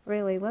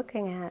really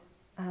looking at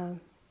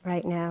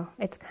right now.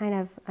 It's kind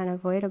of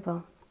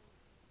unavoidable.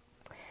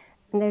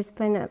 And there's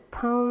been a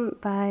poem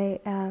by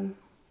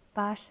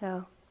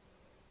Basho,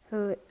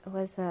 who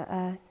was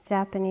a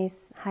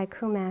Japanese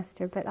haiku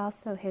master, but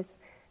also his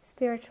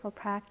spiritual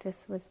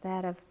practice was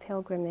that of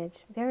pilgrimage,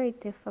 very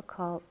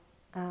difficult,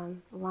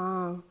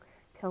 long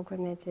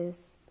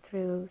pilgrimages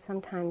through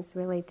sometimes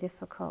really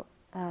difficult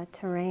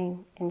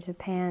terrain in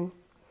Japan.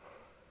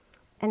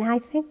 And I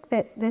think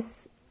that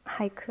this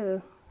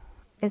haiku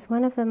is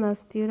one of the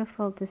most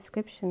beautiful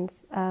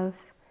descriptions of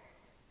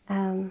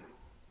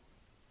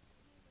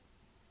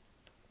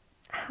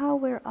how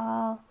we're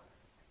all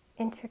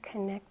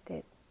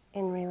interconnected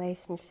in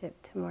relationship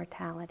to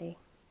mortality.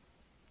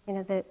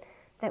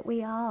 That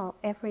we all,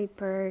 every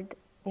bird,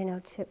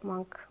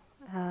 chipmunk,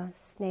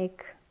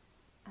 snake,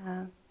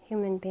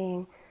 human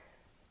being,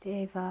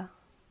 deva,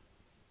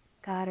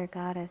 god or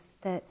goddess,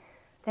 that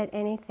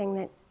anything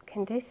that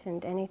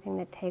conditioned, anything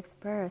that takes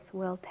birth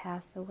will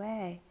pass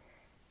away.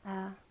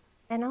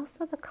 And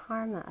also the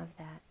karma of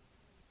that.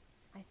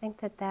 I think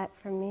that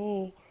for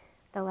me,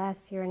 the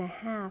last year and a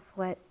half,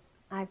 what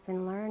I've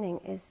been learning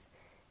is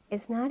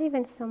not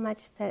even so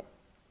much that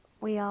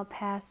we all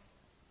pass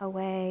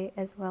away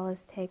as well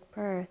as take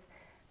birth,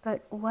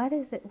 but what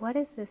is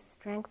this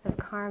strength of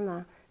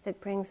karma that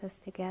brings us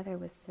together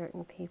with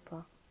certain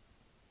people?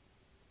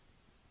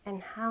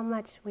 And how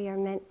much we are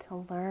meant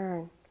to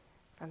learn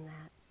from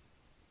that,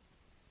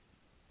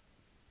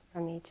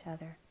 from each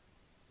other.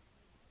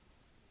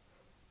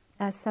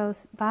 So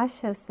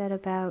Basho said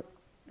about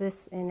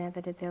this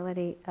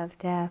inevitability of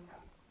death,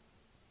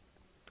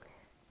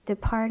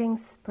 departing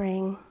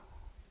spring,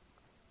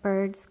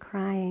 birds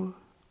crying,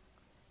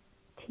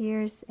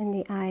 tears in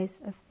the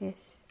eyes of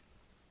fish.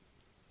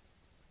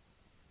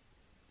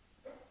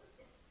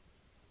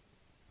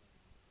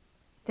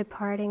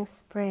 Departing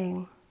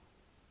spring,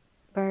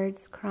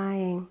 birds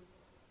crying,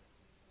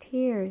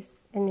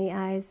 tears in the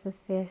eyes of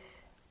fish.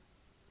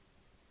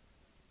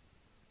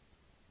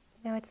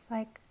 It's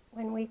like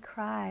when we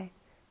cry,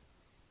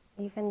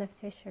 even the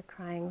fish are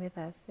crying with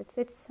us. It's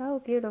so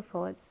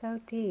beautiful, it's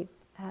so deep.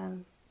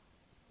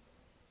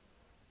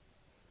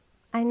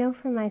 I know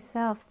for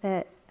myself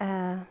that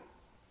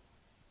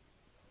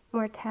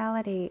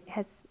mortality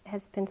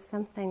has been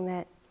something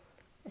that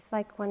is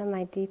like one of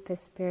my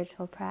deepest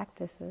spiritual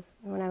practices.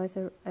 When I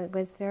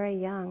was very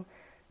young,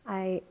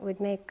 I would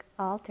make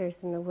altars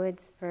in the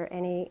woods for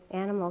any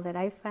animal that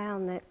I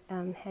found that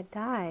had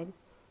died.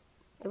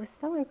 It was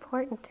so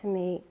important to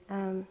me.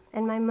 And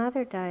my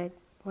mother died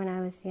when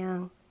I was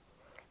young.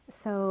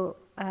 So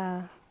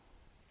I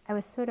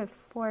was sort of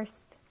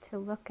forced to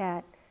look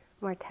at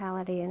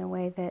mortality in a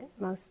way that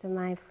most of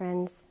my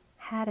friends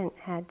hadn't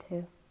had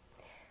to.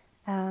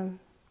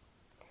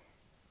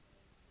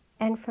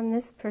 And from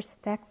this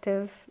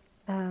perspective,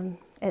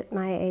 at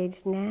my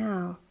age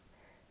now,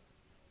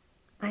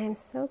 I am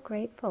so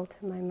grateful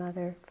to my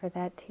mother for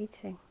that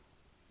teaching.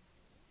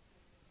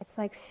 It's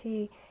like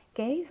she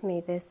gave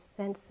me this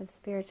sense of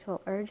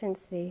spiritual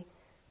urgency.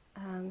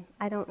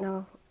 I don't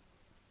know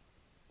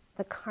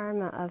the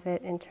karma of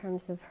it in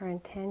terms of her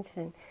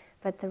intention,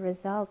 but the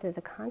result or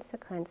the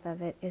consequence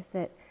of it is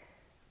that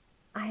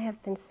I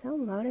have been so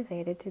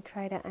motivated to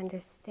try to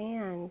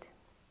understand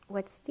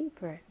what's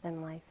deeper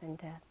than life and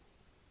death.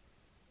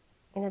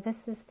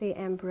 This is the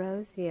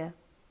ambrosia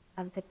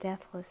of the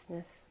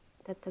deathlessness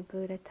that the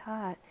Buddha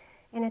taught.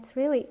 And it's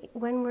really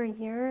when we're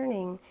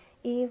yearning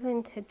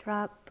even to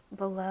drop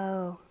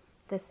below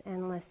this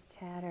endless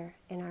chatter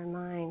in our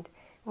mind,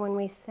 when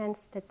we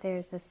sense that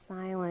there's a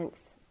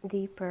silence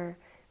deeper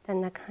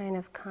than the kind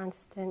of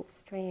constant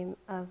stream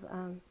of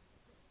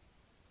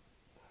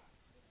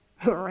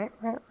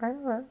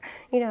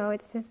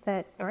it's just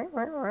that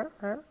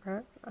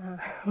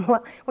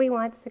we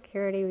want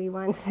security, we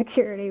want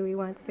security, we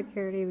want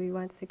security, we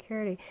want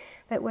security.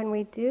 But when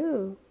we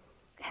do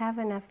have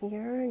enough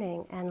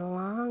yearning and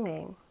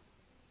longing,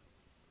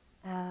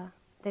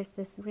 there's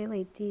this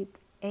really deep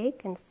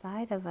ache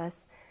inside of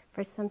us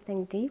for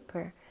something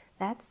deeper.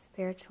 That's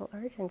spiritual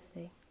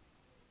urgency.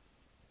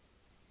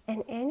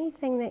 And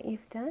anything that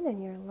you've done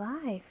in your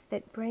life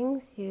that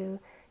brings you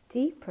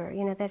deeper,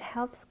 that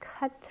helps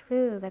cut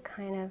through the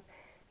kind of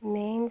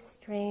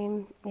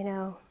mainstream,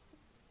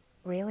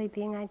 really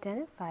being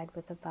identified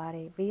with the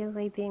body,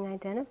 really being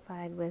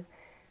identified with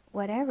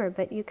whatever.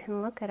 But you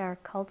can look at our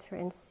culture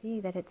and see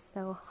that it's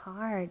so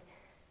hard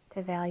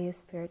to value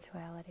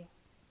spirituality.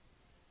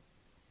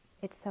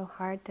 It's so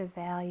hard to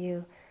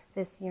value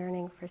this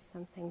yearning for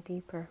something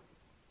deeper.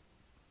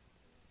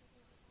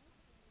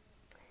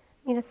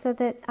 So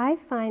that I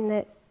find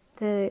that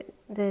the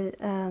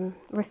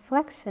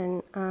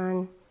reflection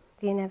on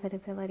the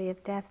inevitability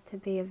of death to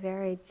be a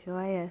very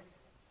joyous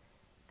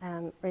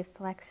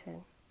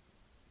reflection.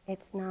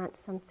 It's not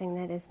something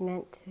that is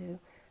meant to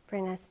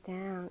bring us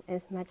down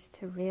as much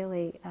to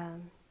really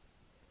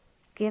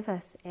give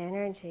us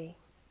energy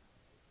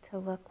to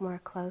look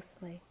more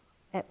closely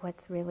at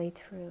what's really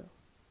true.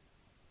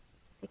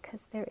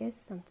 Because there is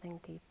something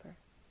deeper.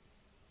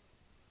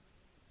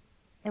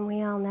 And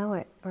we all know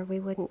it, or we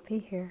wouldn't be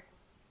here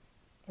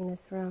in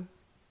this room.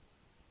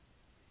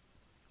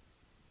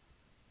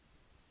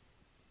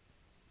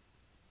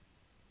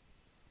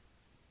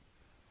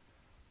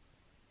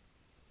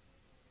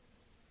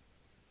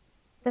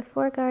 The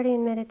four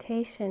guardian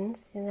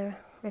meditations, the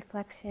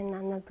reflection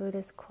on the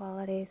Buddha's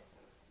qualities,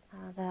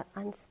 the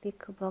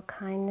unspeakable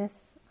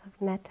kindness of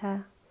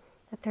metta,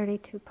 the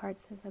 32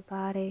 parts of the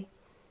body,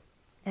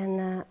 and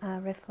the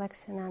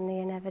reflection on the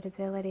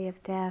inevitability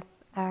of death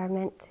are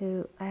meant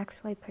to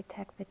actually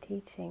protect the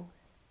teachings.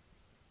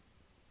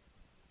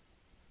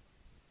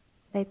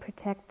 They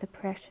protect the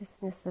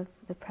preciousness of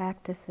the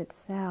practice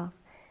itself.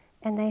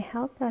 And they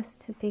help us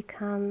to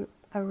become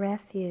a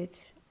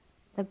refuge.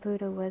 The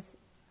Buddha was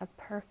a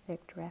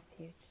perfect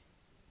refuge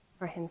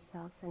for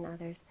himself and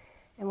others.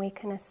 And we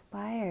can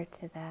aspire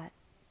to that,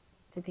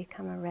 to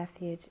become a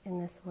refuge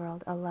in this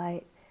world, a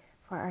light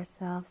for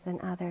ourselves and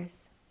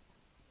others.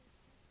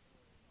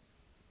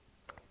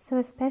 So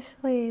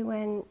especially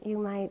when you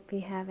might be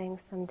having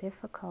some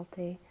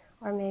difficulty,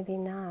 or maybe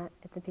not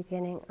at the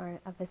beginning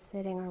of a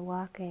sitting or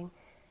walking,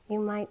 you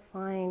might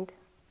find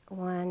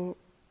one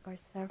or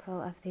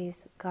several of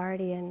these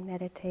guardian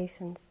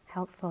meditations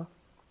helpful.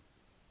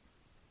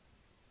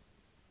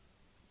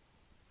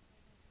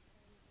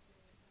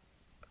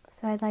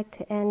 So I'd like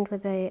to end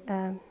with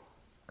a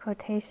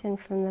quotation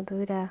from the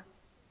Buddha.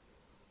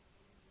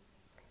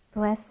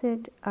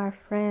 Blessed are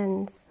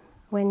friends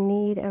when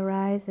need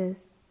arises.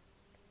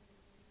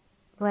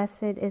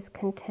 Blessed is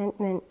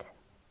contentment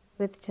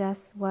with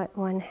just what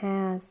one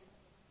has.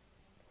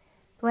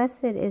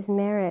 Blessed is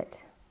merit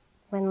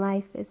when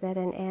life is at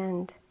an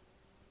end.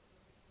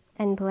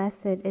 And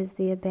blessed is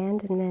the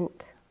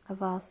abandonment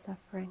of all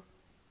suffering.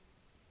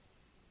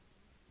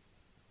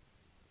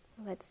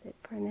 So let's sit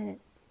for a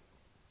minute.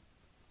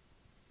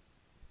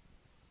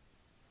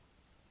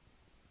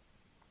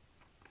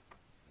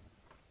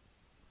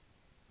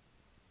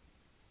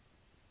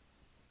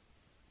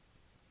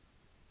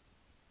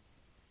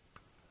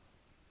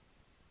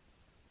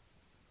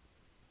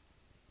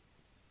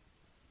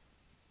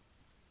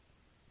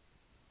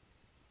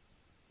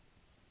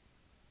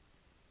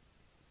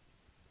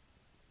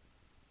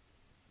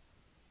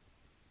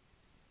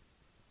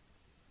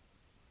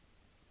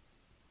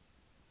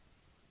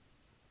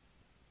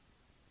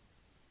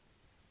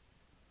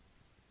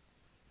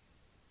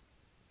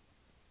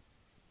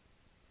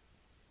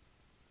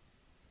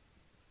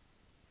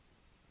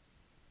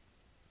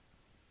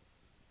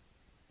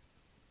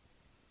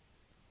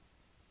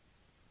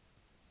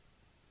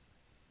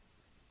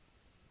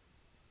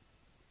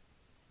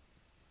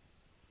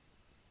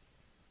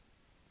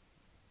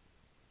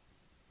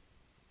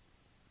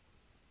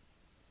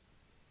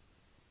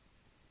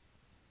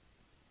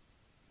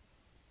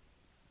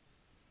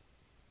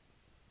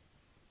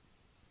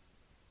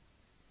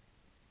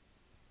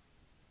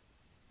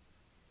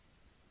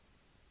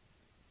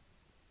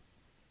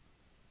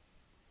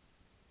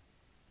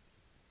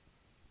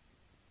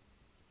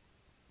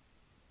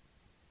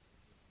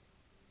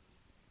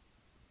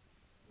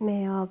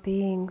 May all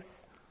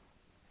beings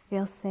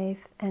feel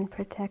safe and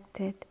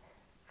protected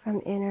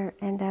from inner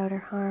and outer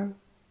harm.